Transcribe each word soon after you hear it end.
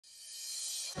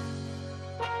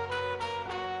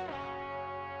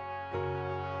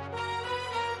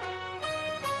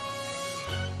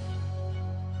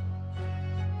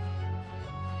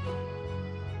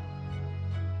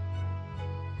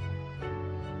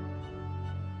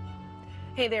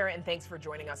Hey there, and thanks for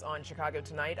joining us on Chicago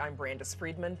Tonight. I'm Brandis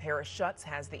Friedman. Paris Schutz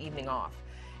has the evening off.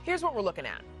 Here's what we're looking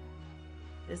at.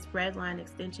 This red line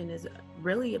extension is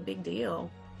really a big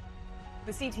deal.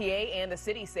 The CTA and the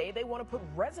city say they want to put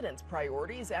residents'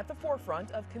 priorities at the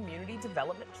forefront of community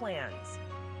development plans.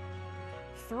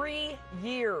 3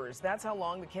 years. That's how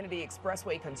long the Kennedy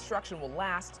Expressway construction will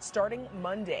last, starting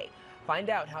Monday. Find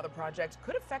out how the project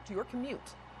could affect your commute.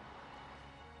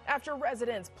 After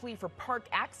residents plea for park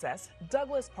access,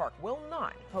 Douglas Park will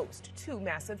not host 2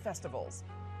 massive festivals.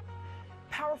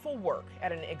 Powerful work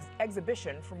at an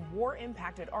exhibition from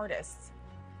war-impacted artists.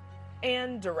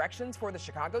 And directions for the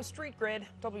Chicago street grid.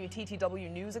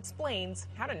 WTTW News explains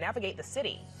how to navigate the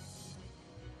city.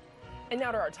 And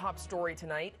now to our top story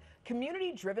tonight.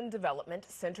 Community-driven development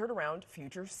centered around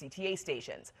future CTA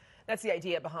stations. That's the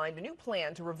idea behind a new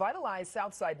plan to revitalize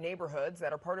Southside neighborhoods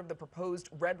that are part of the proposed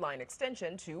Red Line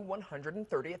extension to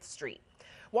 130th Street.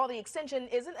 While the extension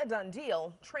isn't a done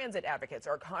deal, transit advocates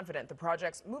are confident the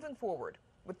project's moving forward,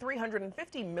 with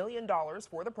 $350 million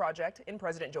for the project in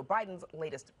President Joe Biden's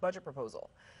latest budget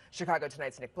proposal. Chicago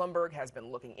Tonight's Nick Blumberg has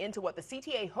been looking into what the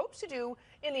CTA hopes to do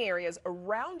in the areas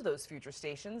around those future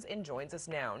stations and joins us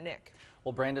now. Nick.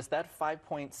 Well, Brandis, that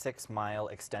 5.6-mile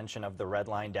extension of the Red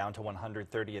Line down to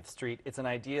 130th Street, it's an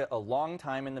idea a long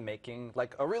time in the making,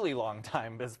 like a really long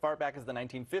time, as far back as the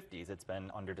 1950s. It's been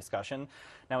under discussion.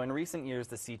 Now, in recent years,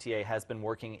 the CTA has been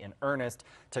working in earnest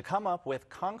to come up with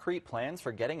concrete plans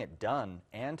for getting it done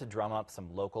and to drum up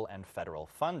some local and federal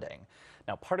funding.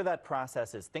 Now, part of that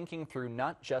process is thinking through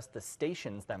not just the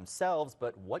stations themselves,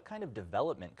 but what kind of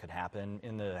development could happen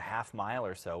in the half mile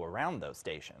or so around those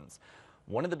stations.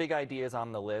 One of the big ideas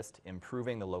on the list,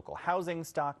 improving the local housing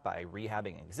stock by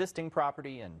rehabbing existing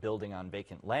property and building on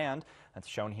vacant land. That's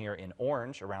shown here in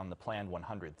orange around the planned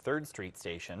 103rd Street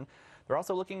station. They're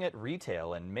also looking at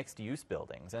retail and mixed-use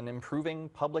buildings and improving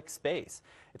public space.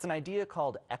 It's an idea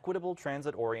called equitable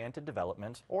transit-oriented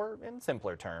development, or in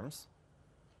simpler terms,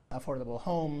 affordable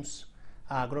homes,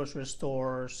 grocery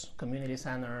stores, community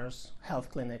centers, health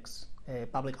clinics,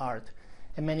 public art,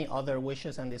 and many other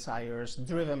wishes and desires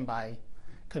driven by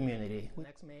community.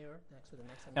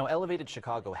 Now, Elevated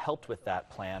Chicago helped with that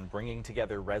plan, bringing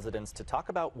together residents to talk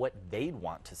about what they'd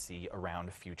want to see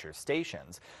around future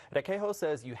stations. Requejo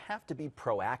says you have to be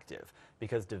proactive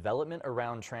because development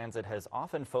around transit has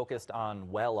often focused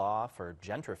on well-off or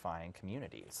gentrifying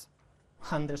communities.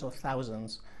 Hundreds of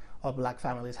thousands of black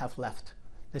families have left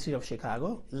the city of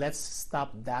Chicago. Let's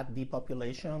stop that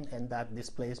depopulation and that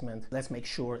displacement. Let's make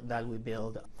sure that we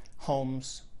build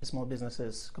homes, small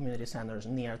businesses, community centers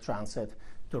near transit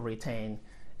to retain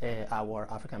our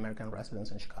African-American residents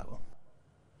in Chicago.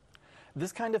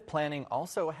 This kind of planning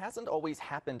also hasn't always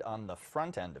happened on the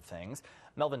front end of things.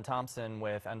 Melvin Thompson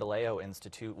with Andaleo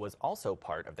Institute was also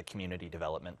part of the community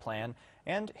development plan,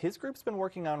 and his group's been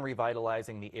working on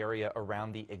revitalizing the area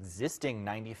around the existing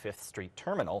 95th Street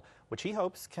terminal, which he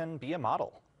hopes can be a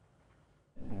model.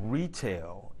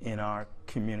 Retail in our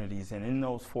communities and in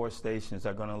those 4 stations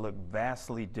are going to look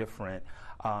vastly different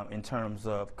in terms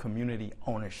of community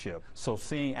ownership. So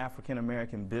seeing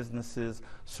African-American businesses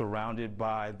surrounded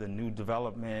by the new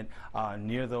development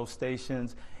near those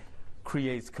stations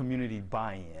creates community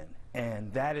buy-in,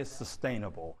 and that is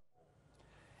sustainable.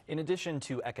 In addition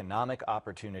to economic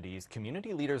opportunities,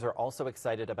 community leaders are also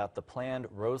excited about the planned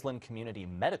Roseland Community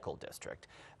Medical District.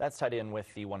 That's tied in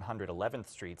with the 111th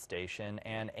Street station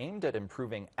and aimed at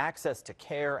improving access to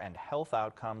care and health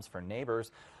outcomes for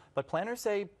neighbors. But planners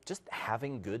say just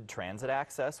having good transit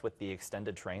access with the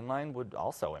extended train line would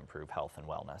also improve health and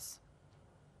wellness.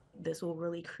 This will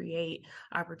really create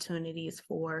opportunities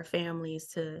for families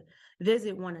to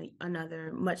visit one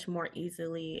another much more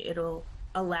easily. It'll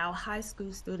allow high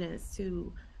school students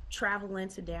to travel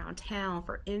into downtown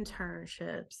for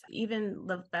internships, even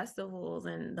the festivals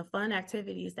and the fun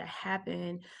activities that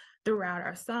happen throughout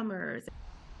our summers.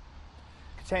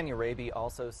 Tanya Raby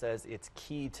also says it's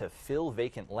key to fill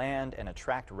vacant land and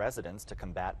attract residents to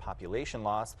combat population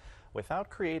loss without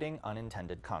creating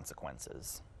unintended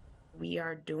consequences. We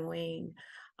are doing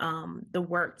the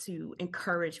work to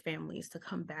encourage families to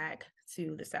come back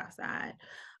to the South Side.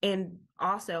 And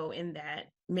also in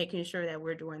that, making sure that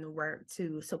we're doing the work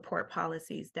to support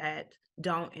policies that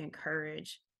don't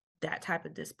encourage that type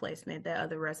of displacement that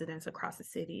other residents across the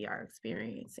city are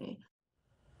experiencing.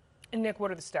 And Nick,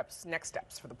 what are the next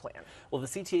steps for the plan? Well, the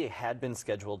CTA had been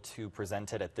scheduled to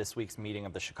present it at this week's meeting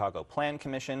of the Chicago Plan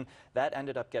Commission. That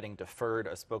ended up getting deferred.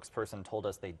 A spokesperson told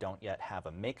us they don't yet have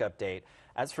a makeup date.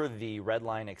 As for the Red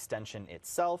Line extension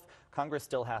itself, Congress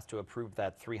still has to approve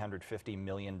that $350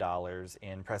 million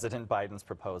in President Biden's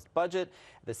proposed budget.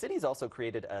 The city's also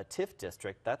created a TIF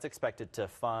district that's expected to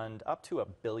fund up to $1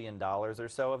 billion or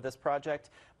so of this project,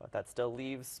 but that still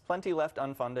leaves plenty left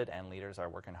unfunded, and leaders are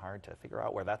working hard to figure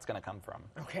out where that's going to come from.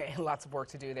 Okay, lots of work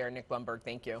to do there. Nick Blumberg,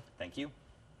 thank you. Thank you.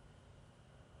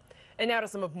 And now to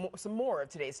some more of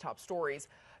today's top stories.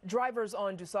 Drivers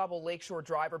on DuSable Lakeshore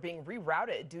Drive are being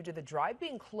rerouted due to the drive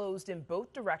being closed in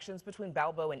both directions between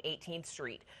Balboa and 18th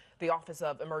Street. The Office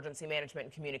of Emergency Management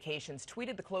and Communications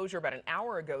tweeted the closure about an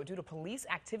hour ago due to police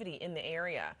activity in the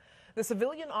area. The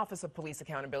Civilian Office of Police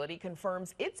Accountability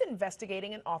confirms it's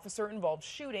investigating an officer-involved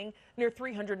shooting near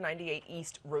 398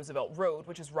 East Roosevelt Road,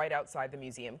 which is right outside the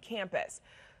museum campus.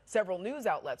 Several news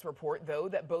outlets report, though,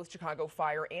 that both Chicago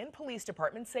Fire and Police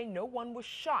Departments say no one was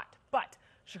shot, but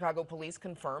Chicago Police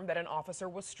confirmed that an officer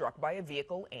was struck by a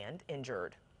vehicle and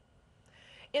injured.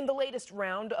 In the latest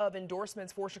round of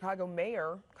endorsements for Chicago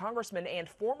Mayor, Congressman and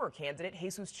former candidate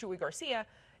Jesus Chuy Garcia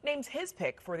names his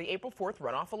pick for the April 4th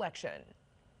runoff election.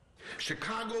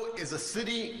 Chicago is a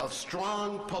city of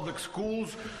strong public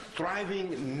schools,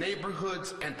 thriving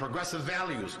neighborhoods, and progressive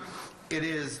values. It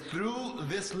is through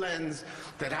this lens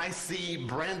that I see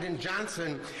Brandon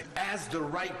Johnson as the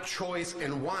right choice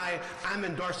and why I'm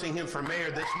endorsing him for mayor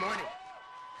this morning.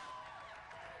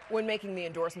 When making the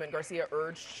endorsement, Garcia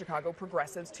urged Chicago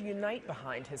progressives to unite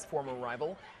behind his former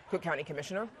rival, Cook County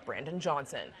Commissioner Brandon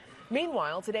Johnson.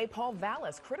 Meanwhile, today, Paul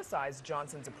Vallis criticized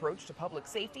Johnson's approach to public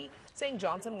safety, saying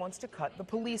Johnson wants to cut the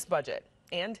police budget.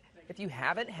 And if you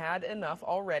haven't had enough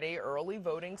already, early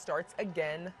voting starts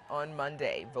again on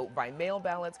Monday. Vote by mail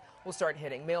ballots will start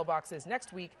hitting mailboxes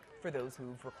next week for those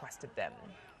who've requested them.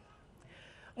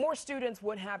 More students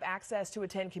would have access to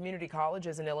attend community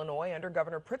colleges in Illinois under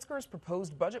Governor Pritzker's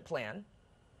proposed budget plan.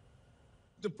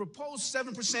 The proposed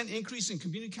 7% increase in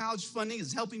community college funding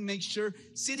is helping make sure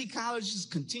city colleges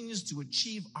continues to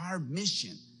achieve our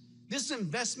mission. This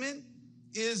investment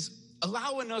is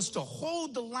allowing us to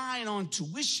hold the line on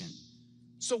tuition.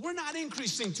 So we're not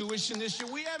increasing tuition this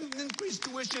year. We haven't increased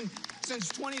tuition since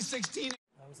 2016.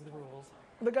 Those are the rules.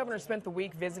 The governor spent the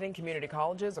week visiting community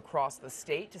colleges across the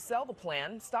state to sell the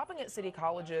plan, stopping at city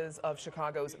colleges of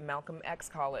Chicago's Malcolm X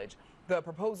College. The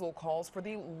proposal calls for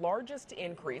the largest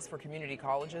increase for community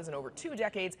colleges in over 2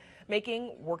 decades,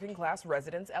 making working-class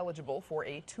residents eligible for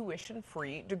a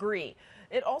tuition-free degree.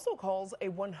 It also calls a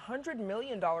 $100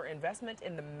 million investment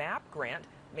in the MAP grant,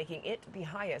 making it the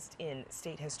highest in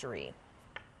state history.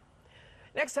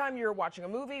 Next time you're watching a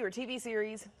movie or TV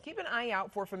series, keep an eye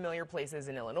out for familiar places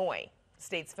in Illinois. The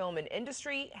state's film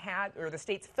industry had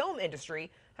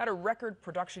a record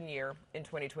production year in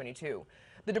 2022.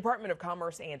 The Department of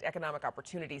Commerce and Economic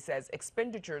Opportunity says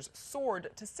expenditures soared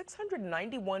to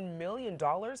 $691 million.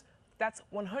 That's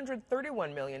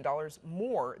 $131 million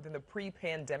more than the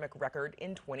pre-pandemic record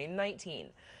in 2019.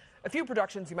 A few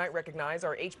productions you might recognize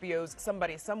are HBO's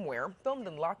Somebody Somewhere, filmed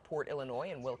in Lockport, Illinois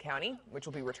and Will County, which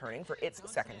will be returning for its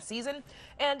 2nd season,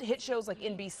 and hit shows like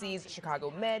NBC's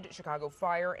Chicago Med, Chicago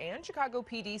Fire, and Chicago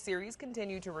PD series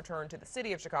continue to return to the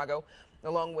city of Chicago,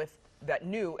 along with that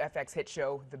new FX hit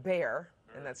show, The Bear,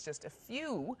 and that's just a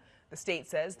few. The state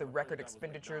says the record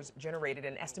expenditures generated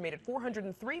an estimated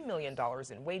 $403 million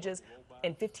in wages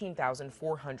and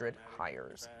 15,400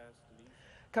 hires.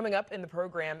 Coming up in the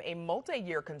program, a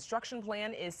multi-year construction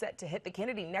plan is set to hit the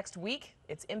Kennedy next week.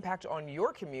 Its impact on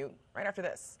your commute right after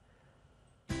this.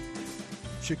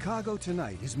 Chicago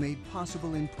Tonight is made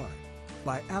possible in part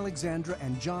by Alexandra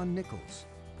and John Nichols,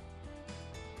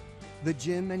 the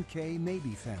Jim and Kay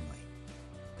Mabey family,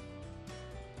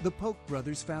 the Polk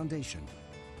Brothers Foundation,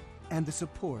 and the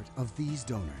support of these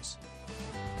donors.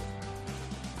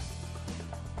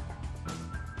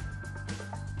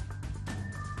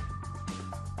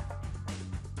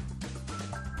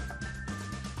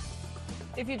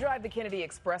 If you drive the Kennedy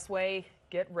Expressway,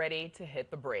 get ready to hit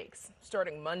the brakes.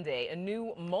 Starting Monday, a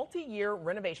new multi-year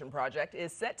renovation project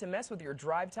is set to mess with your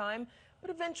drive time, but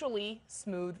eventually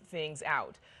smooth things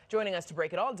out. Joining us to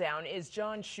break it all down is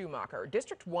John Schumacher,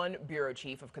 District 1 Bureau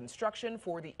Chief of Construction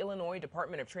for the Illinois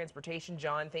Department of Transportation.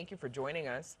 John, thank you for joining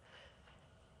us.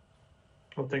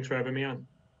 Well, thanks for having me on.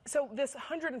 So this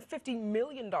 $150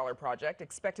 million project,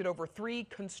 expected over 3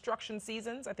 construction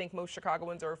seasons, I think most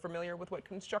Chicagoans are familiar with what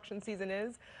construction season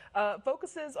is,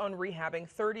 focuses on rehabbing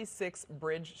 36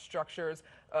 bridge structures.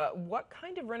 What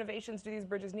kind of renovations do these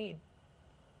bridges need?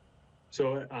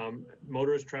 So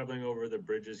motorists traveling over the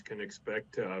bridges can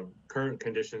expect current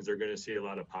conditions. They're going to see a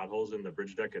lot of potholes in the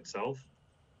bridge deck itself.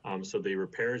 So the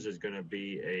repairs is going to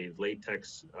be a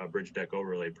latex bridge deck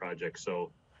overlay project.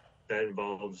 So that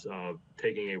involves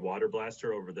taking a water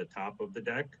blaster over the top of the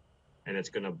deck, and it's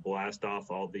going to blast off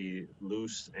all the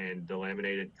loose and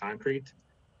delaminated concrete.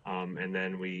 And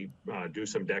then we do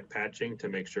some deck patching to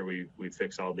make sure we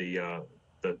fix all the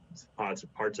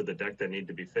parts of the deck that need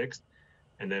to be fixed.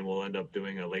 And then we'll end up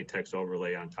doing a latex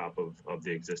overlay on top of the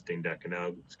existing deck. And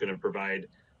it's going to provide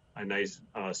a nice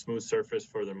smooth surface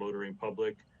for the motoring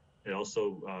public. It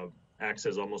also acts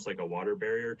as almost like a water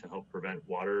barrier to help prevent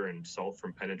water and salt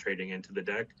from penetrating into the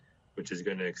deck, which is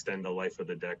going to extend the life of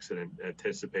the decks and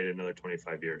anticipate another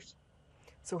 25 years.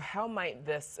 So how might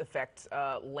this affect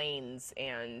lanes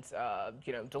and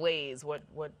delays? What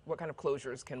kind of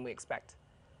closures can we expect?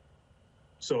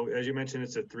 So as you mentioned,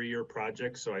 it's a 3-year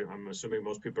project. So I'm assuming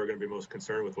most people are going to be most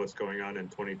concerned with what's going on in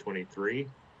 2023.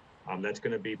 That's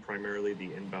going to be primarily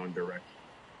the inbound direction.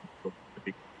 So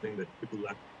the 2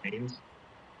 left lanes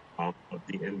of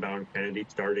the inbound Kennedy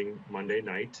starting Monday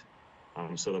night.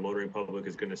 So the motoring public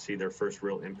is going to see their first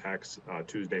real impacts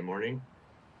Tuesday morning.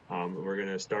 We're going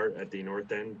to start at the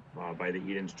north end by the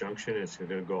Edens Junction. It's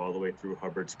going to go all the way through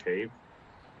Hubbard's Cave.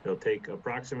 It'll take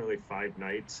approximately 5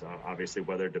 nights, obviously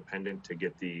weather dependent, to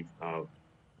get the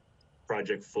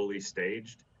project fully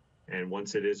staged. And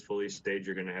once it is fully staged,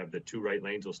 you're going to have the 2 right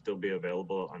lanes will still be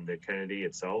available on the Kennedy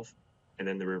itself. And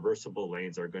then the reversible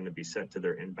lanes are going to be set to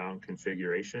their inbound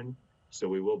configuration. So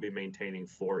we will be maintaining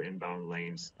 4 inbound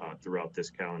lanes throughout this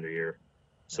calendar year.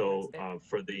 So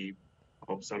for the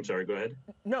I'm sorry, go ahead.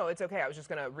 No, it's okay. I was just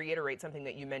going to reiterate something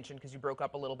that you mentioned because you broke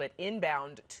up a little bit.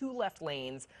 Inbound, 2 left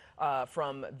lanes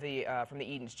from the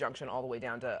Edens Junction all the way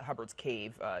down to Hubbard's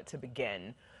Cave to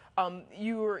begin.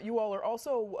 You all are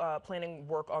also planning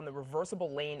work on the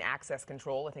reversible lane access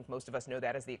control. I think most of us know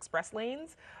that as the express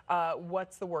lanes.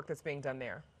 What's the work that's being done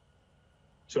there?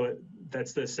 So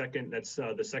that's the second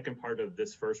part of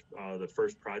this the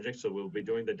first project. So we'll be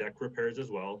doing the deck repairs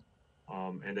as well.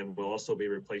 And then we'll also be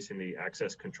replacing the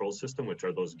access control system, which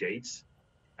are those gates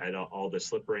and all the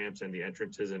slip ramps and the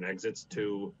entrances and exits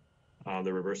to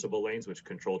the reversible lanes, which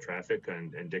control traffic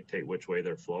and dictate which way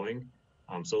they're flowing.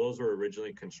 So those were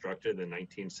originally constructed in the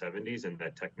 1970s, and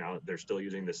they're still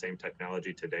using the same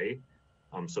technology today.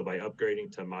 So by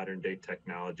upgrading to modern day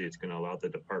technology, it's going to allow the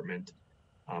department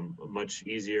a much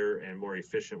easier and more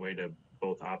efficient way to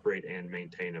both operate and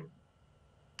maintain them.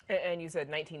 And you said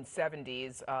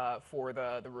 1970s for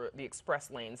the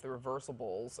express lanes, the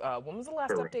reversibles. When was the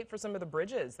last Correct. update for some of the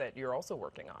bridges that you're also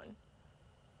working on?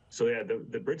 So yeah,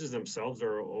 the bridges themselves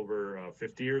are over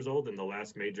 50 years old, and the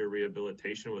last major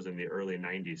rehabilitation was in the early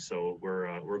 90s. So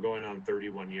we're going on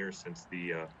 31 years since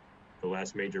the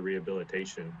last major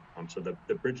rehabilitation. So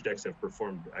the bridge decks have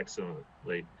performed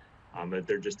excellently, but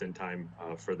they're just in time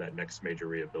for that next major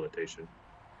rehabilitation.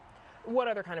 What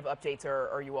other kind of updates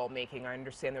are you all making? I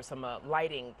understand there's some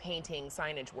lighting, painting,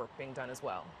 signage work being done as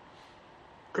well.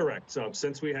 Correct. So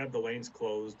since we have the lanes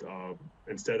closed,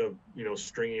 instead of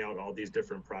stringing out all these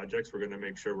different projects, we're going to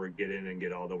make sure we get in and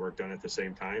get all the work done at the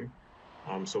same time.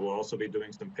 So we'll also be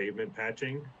doing some pavement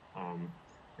patching,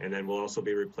 and then we'll also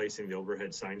be replacing the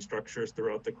overhead sign structures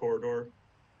throughout the corridor,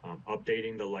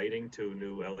 updating the lighting to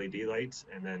new LED lights,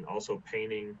 and then also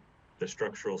painting the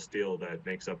structural steel that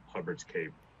makes up Hubbard's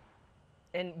Cave.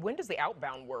 And when does the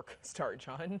outbound work start,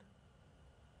 John?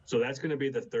 So that's going to be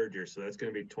the 3rd year. So that's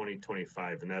going to be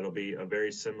 2025, and that'll be a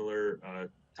very similar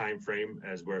time frame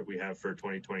as what we have for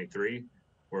 2023,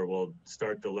 where we'll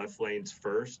start the left lanes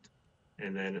first,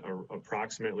 and then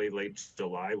approximately late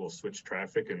July we'll switch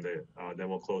traffic, and then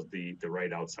we'll close the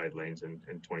right outside lanes in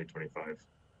 2025.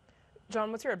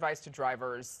 John, what's your advice to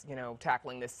drivers,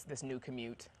 tackling this new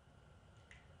commute?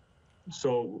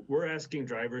 So we're asking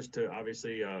drivers to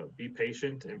obviously be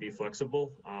patient and be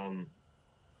flexible.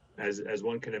 As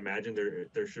one can imagine,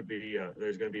 there's going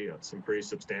to be some pretty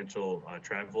substantial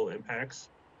travel impacts.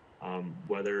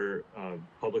 Whether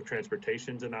public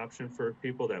transportation is an option for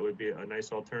people, that would be a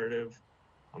nice alternative.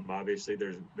 Obviously,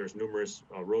 there's numerous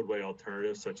roadway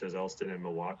alternatives such as Elston and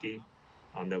Milwaukee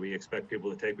that we expect people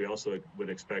to take. We also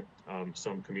would expect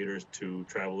some commuters to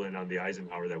travel in on the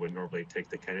Eisenhower that would normally take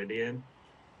the Kennedy in.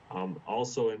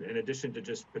 Also, in addition to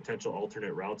just potential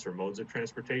alternate routes or modes of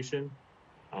transportation,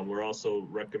 we're also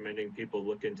recommending people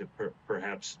look into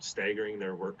perhaps staggering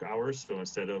their work hours. So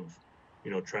instead of,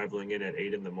 traveling in at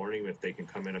 8 in the morning, if they can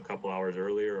come in a couple hours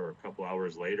earlier or a couple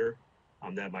hours later,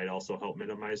 that might also help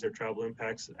minimize their travel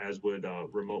impacts, as would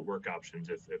remote work options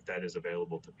if that is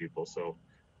available to people. So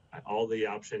all the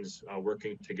options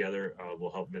working together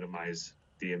will help minimize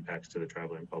the impacts to the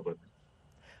traveling public.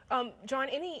 John,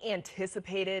 any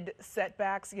anticipated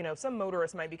setbacks? You know, some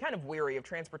motorists might be kind of weary of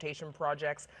transportation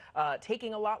projects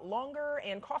taking a lot longer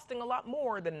and costing a lot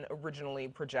more than originally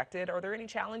projected. Are there any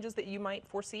challenges that you might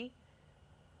foresee?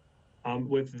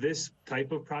 With this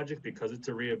type of project, because it's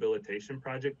a rehabilitation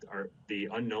project, the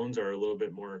unknowns are a little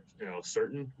bit more,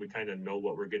 certain. We kind of know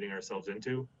what we're getting ourselves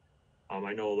into.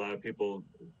 I know a lot of people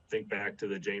think back to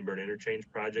the Jane Byrne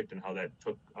Interchange project and how that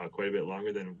took quite a bit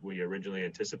longer than we originally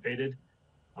anticipated.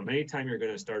 Anytime you're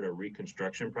going to start a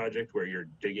reconstruction project where you're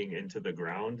digging into the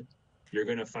ground, you're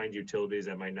going to find utilities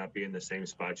that might not be in the same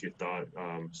spots you thought,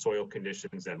 soil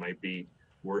conditions that might be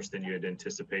worse than you had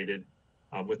anticipated.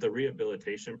 With the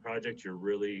rehabilitation project, you're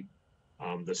really,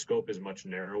 the scope is much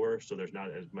narrower, so there's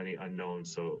not as many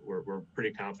unknowns. So we're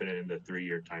pretty confident in the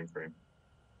 3-year time frame.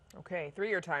 Okay,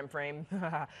 3-year time frame.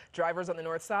 Drivers on the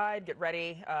north side, get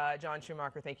ready. John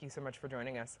Schumacher, thank you so much for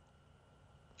joining us.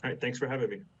 All right, thanks for having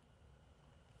me.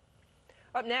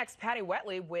 Up next, Patty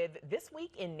Wetli with This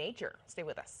Week in Nature. Stay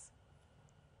with us.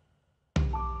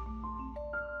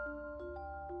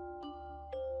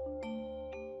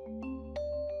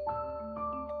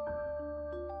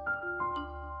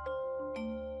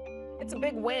 It's a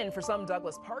big win for some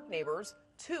Douglas Park neighbors.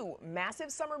 2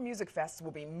 massive summer music fests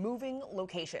will be moving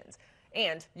locations.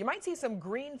 And you might see some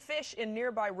green fish in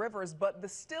nearby rivers, but the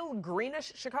still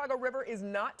greenish Chicago River is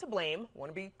not to blame. Want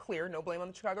to be clear, no blame on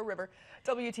the Chicago River.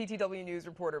 WTTW News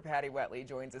reporter Patty Wetli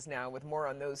joins us now with more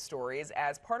on those stories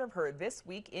as part of her This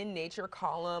Week in Nature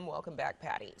column. Welcome back,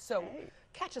 Patty. So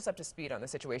catch us up to speed on the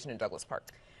situation in Douglas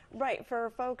Park. Right.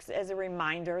 For folks, as a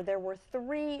reminder, there were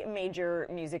 3 major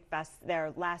music fests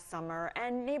there last summer,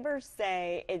 and neighbors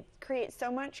say it creates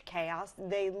so much chaos,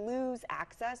 they lose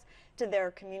access to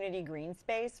their community green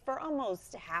space for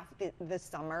almost half the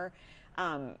summer.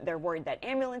 They're worried that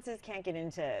ambulances can't get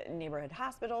into neighborhood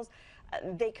hospitals.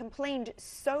 They complained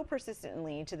so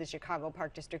persistently to the Chicago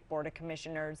Park District Board of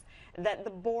Commissioners that the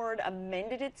board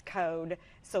amended its code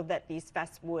so that these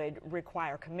fests would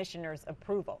require commissioners'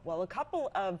 approval. Well, a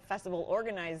couple of festival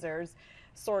organizers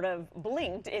sort of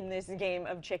blinked in this game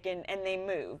of chicken and they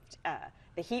moved.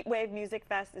 The Heatwave Music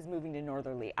Fest is moving to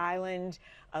Northerly Island.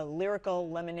 Lyrical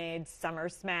Lemonade Summer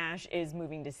Smash is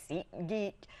moving to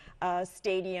SeatGeek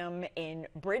Stadium in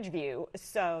Bridgeview.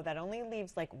 So that only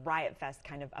leaves like Riot Fest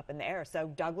kind of up in the air. So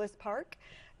Douglas Park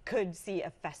could see a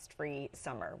fest-free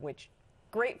summer, which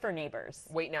great for neighbors.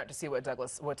 Waiting out to see what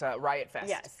Riot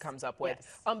Fest comes up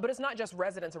with. But it's not just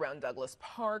residents around Douglas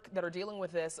Park that are dealing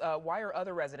with this. Why are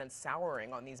other residents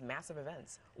souring on these massive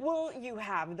events? Well, you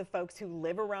have the folks who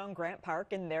live around Grant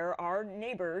Park, and there are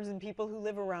neighbors and people who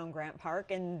live around Grant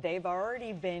Park, and they've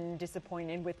already been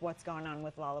disappointed with what's gone on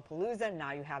with Lollapalooza.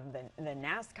 Now you have the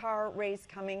NASCAR race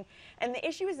coming. And the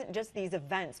issue isn't just these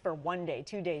events for 1 day,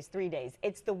 2 days, 3 days.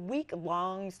 It's the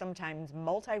week-long, sometimes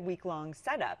multi-week-long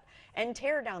setup and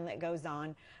tear down that goes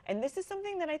on. And this is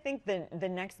something that I think the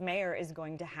next mayor is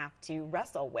going to have to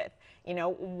wrestle with. You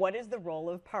know, what is the role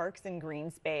of parks and green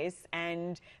space?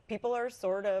 And people are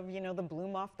sort of, you know, the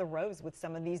bloom off the rose with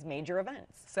some of these major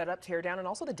events. Set up, tear down, and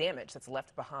also the damage that's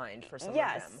left behind for some of them.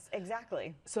 Yes,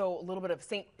 exactly. So a little bit of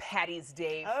St. Patty's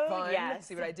Day fun. Yes.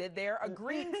 See what I did there? A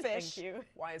green fish. Thank you.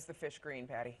 Why is the fish green,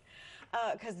 Patty?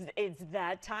 Because it's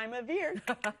that time of year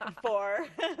for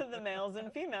the males and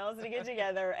females to get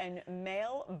together, and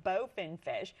male bowfin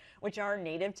fish, which are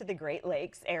native to the Great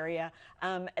Lakes area,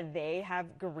 they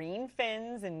have green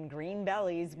fins and green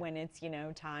bellies when it's, you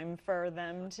know, time for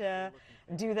them to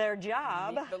do their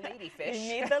job. Meet the ladyfish.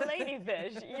 Meet the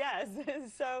ladyfish, yes.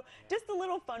 So just a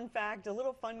little fun fact, a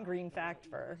little fun green fact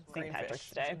for St.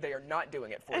 Patrick's Day. They are not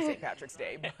doing it for St. Patrick's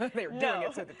Day. They're doing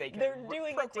it so that they can they're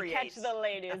doing it to catch the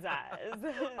ladies' eyes.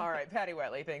 All right, Patty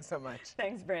Wetli, thanks so much.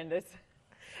 Thanks, Brandis.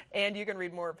 And you can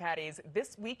read more of Patty's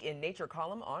This Week in Nature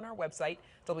column on our website,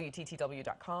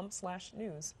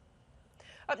 WTTW.com/news.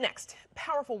 Up next,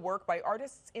 powerful work by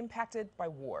artists impacted by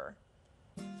war.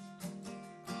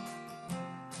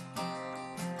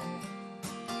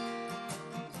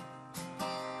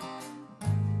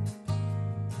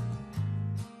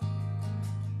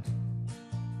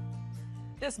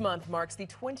 This month marks the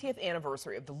 20th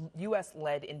anniversary of the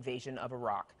U.S.-led invasion of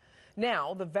Iraq.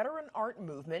 Now, the veteran art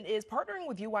movement is partnering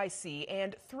with UIC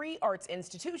and 3 arts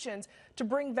institutions to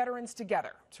bring veterans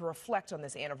together to reflect on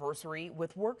this anniversary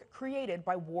with work created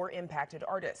by war-impacted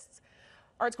artists.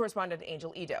 Arts correspondent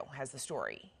Angel Edo has the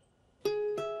story.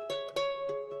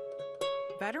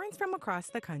 Veterans from across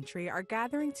the country are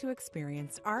gathering to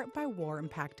experience art by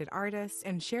war-impacted artists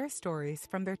and share stories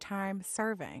from their time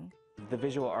serving. The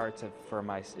visual arts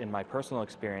in my personal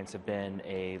experience have been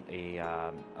a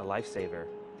lifesaver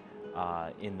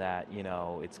in that,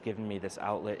 it's given me this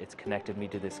outlet, it's connected me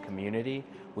to this community,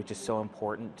 which is so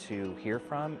important to hear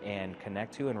from and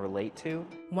connect to and relate to.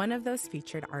 One of those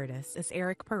featured artists is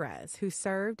Eric Perez, who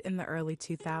served in the early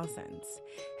 2000s.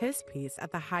 His piece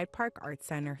at the Hyde Park Art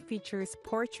Center features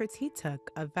portraits he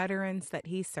took of veterans that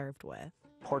he served with.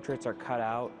 Portraits are cut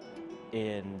out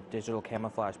in digital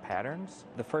camouflage patterns.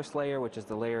 The first layer, which is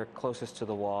the layer closest to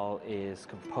the wall, is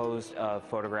composed of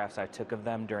photographs I took of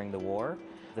them during the war.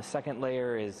 The second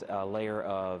layer is a layer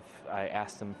of, I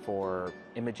asked them for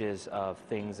images of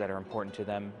things that are important to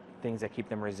them, things that keep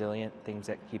them resilient, things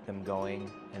that keep them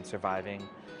going and surviving.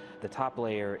 The top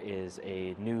layer is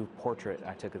a new portrait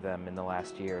I took of them in the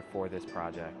last year for this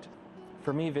project.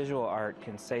 For me, visual art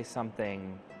can say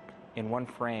something in one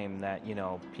frame that,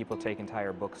 people take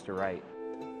entire books to write.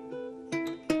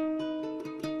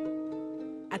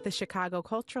 At the Chicago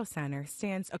Cultural Center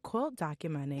stands a quilt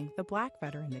documenting the Black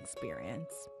veteran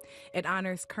experience. It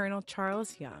honors Colonel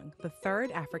Charles Young, the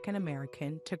third African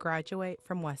American to graduate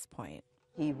from West Point.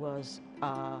 He was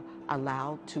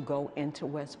allowed to go into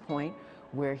West Point,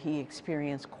 where he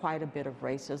experienced quite a bit of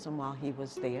racism while he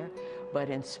was there, but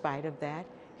in spite of that,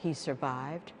 he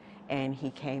survived, and he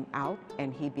came out,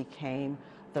 and he became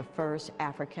the first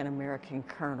African American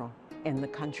colonel in the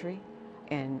country.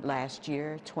 And last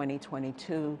year,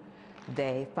 2022,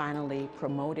 they finally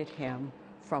promoted him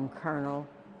from colonel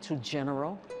to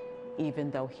general,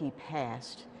 even though he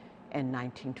passed in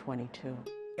 1922.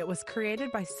 It was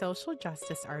created by social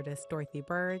justice artist Dorothy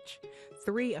Burge.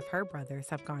 3 of her brothers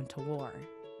have gone to war.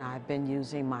 I've been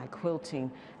using my quilting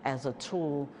as a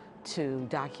tool to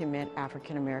document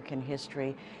African American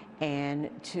history and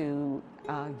to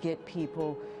get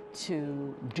people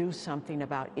to do something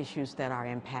about issues that are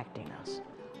impacting us.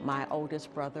 My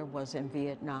oldest brother was in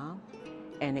Vietnam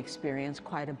and experienced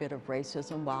quite a bit of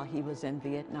racism while he was in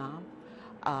Vietnam.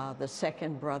 The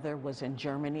second brother was in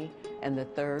Germany, and the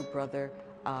third brother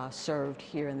served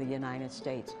here in the United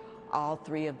States. All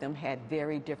 3 of them had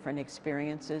very different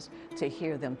experiences. To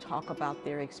hear them talk about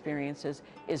their experiences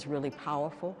is really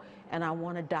powerful, and I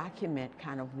want to document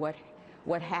kind of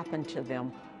what happened to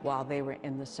them while they were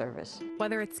in the service.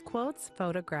 Whether it's quotes,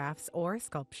 photographs, or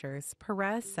sculptures,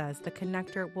 Perez says the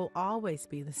connector will always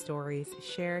be the stories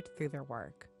shared through their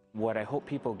work. What I hope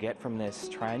people get from this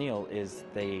triennial is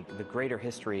the greater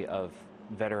history of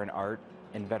veteran art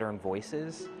and veteran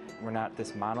voices. We're not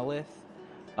this monolith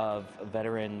of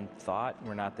veteran thought.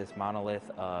 We're not this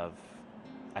monolith of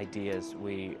ideas.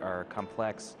 We are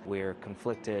complex. We're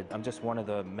conflicted. I'm just one of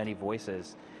the many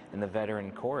voices in the veteran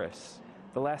chorus.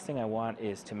 The last thing I want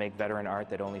is to make veteran art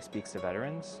that only speaks to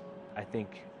veterans. I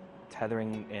think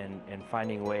tethering and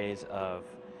finding ways of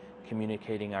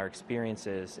communicating our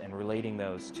experiences and relating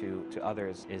those to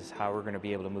others is how we're going to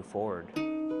be able to move forward.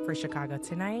 For Chicago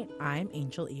Tonight, I'm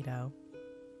Angel Ito.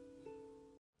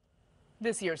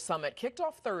 This year's summit kicked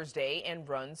off Thursday and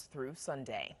runs through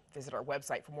Sunday. Visit our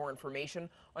website for more information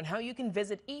on how you can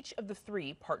visit each of the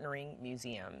 3 partnering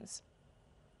museums.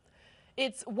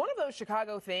 It's one of those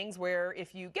Chicago things where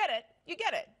if you get it, you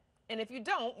get it. And if you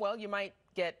don't, well, you might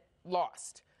get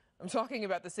lost. I'm talking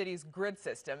about the city's grid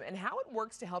system and how it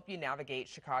works to help you navigate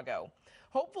Chicago.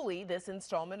 Hopefully, this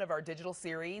installment of our digital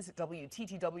series,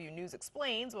 WTTW News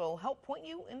Explains, will help point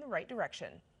you in the right direction.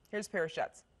 Here's Paris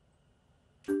Schutz.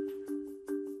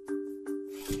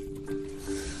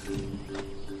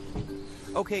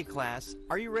 Okay, class,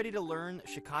 are you ready to learn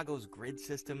Chicago's grid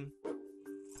system?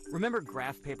 Remember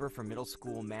graph paper from middle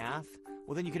school math?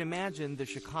 Well, then you can imagine the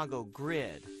Chicago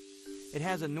grid. It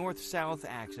has a north-south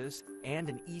axis and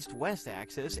an east-west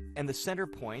axis, and the center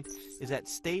point is at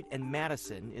State and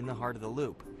Madison in the heart of the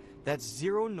loop. That's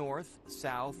 0 north,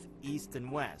 south, east,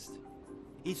 and west.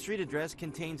 Each street address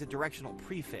contains a directional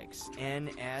prefix, N,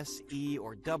 S, E,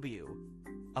 or W.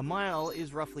 A mile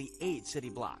is roughly 8 city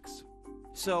blocks.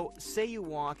 So, say you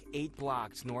walk 8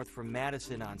 blocks north from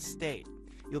Madison on State.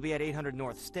 You'll be at 800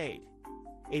 North State.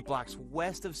 8 blocks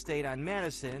west of State on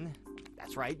Madison,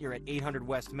 that's right, you're at 800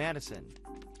 West Madison.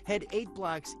 Head 8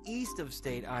 blocks east of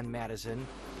State on Madison.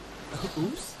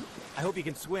 Oops, I hope you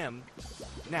can swim.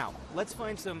 Now, let's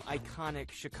find some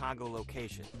iconic Chicago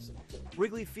locations.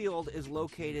 Wrigley Field is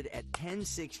located at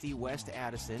 1060 West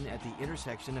Addison at the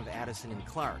intersection of Addison and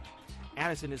Clark.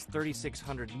 Addison is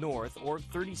 3600 North, or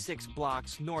 36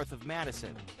 blocks north of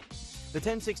Madison. The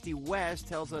 1060 West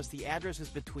tells us the address is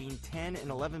between 10 and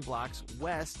 11 blocks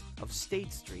west of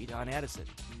State Street on Addison.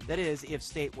 That is, if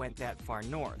State went that far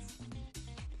north.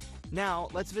 Now,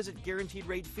 let's visit Guaranteed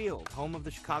Rate Field, home of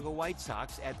the Chicago White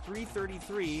Sox, at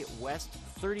 333 West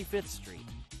 35th Street.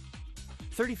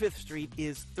 35th Street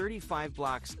is 35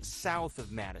 blocks south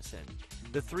of Madison.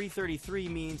 The 333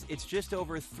 means it's just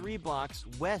over 3 blocks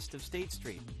west of State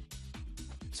Street.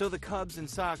 So the Cubs and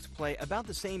Sox play about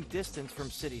the same distance from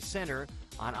City Center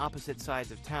on opposite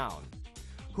sides of town.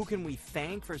 Who can we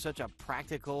thank for such a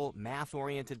practical,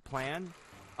 math-oriented plan?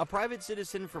 A private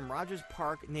citizen from Rogers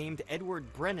Park named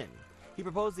Edward Brennan. He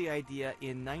proposed the idea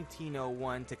in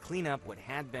 1901 to clean up what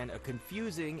had been a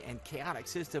confusing and chaotic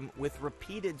system with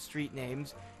repeated street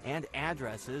names and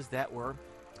addresses that were,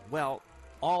 well,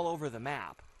 all over the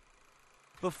map.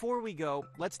 Before we go,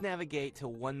 let's navigate to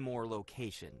one more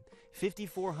location,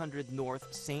 5400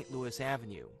 North St. Louis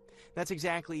Avenue. That's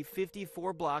exactly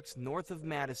 54 blocks north of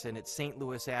Madison at St.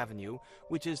 Louis Avenue,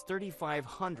 which is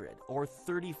 3,500 or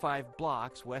 35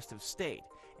 blocks west of State,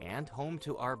 and home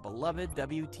to our beloved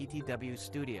WTTW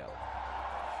studio.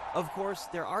 Of course,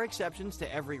 there are exceptions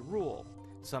to every rule.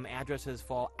 Some addresses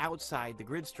fall outside the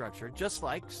grid structure, just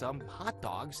like some hot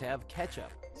dogs have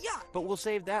ketchup. Yeah! But we'll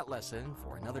save that lesson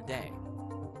for another day.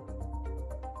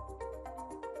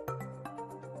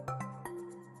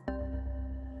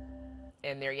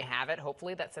 And there you have it.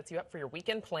 Hopefully that sets you up for your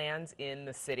weekend plans in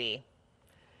the city.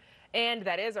 And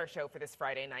that is our show for this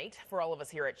Friday night. For all of us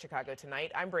here at Chicago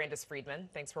Tonight, I'm Brandis Friedman.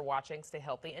 Thanks for watching. Stay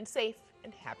healthy and safe,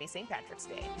 and happy St. Patrick's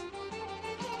Day.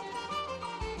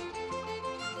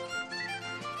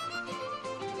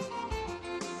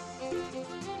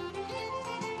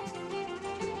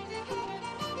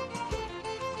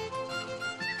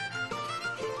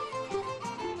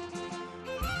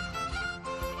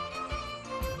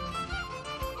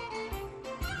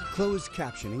 Closed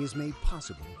captioning is made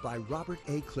possible by Robert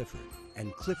A. Clifford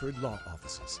and Clifford Law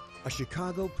Offices, a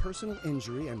Chicago personal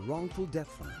injury and wrongful death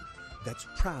fund that's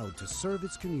proud to serve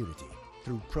its community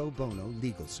through pro bono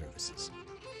legal services.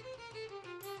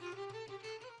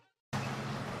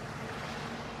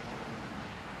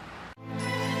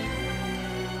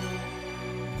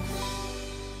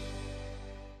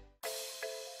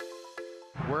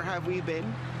 Where have we been?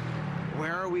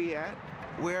 Where are we at?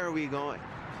 Where are we going?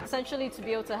 Essentially to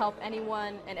be able to help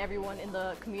anyone and everyone in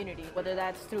the community, whether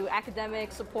that's through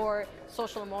academic support,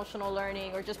 social emotional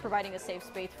learning, or just providing a safe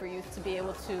space for youth to be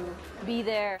able to be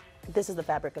there. This is the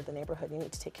fabric of the neighborhood. You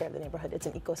need to take care of the neighborhood. It's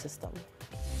an ecosystem.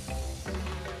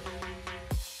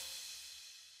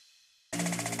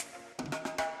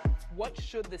 What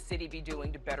should the city be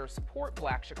doing to better support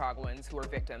Black Chicagoans who are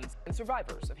victims and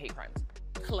survivors of hate crimes?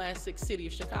 Classic city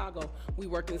of Chicago, we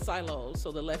work in silos,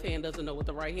 so the left hand doesn't know what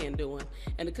the right hand doing,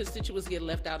 and the constituents get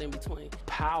left out in between.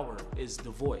 Power is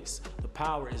the voice. The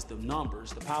power is the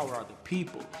numbers. The power are the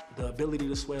people. The ability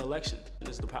to sway elections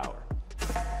is the power.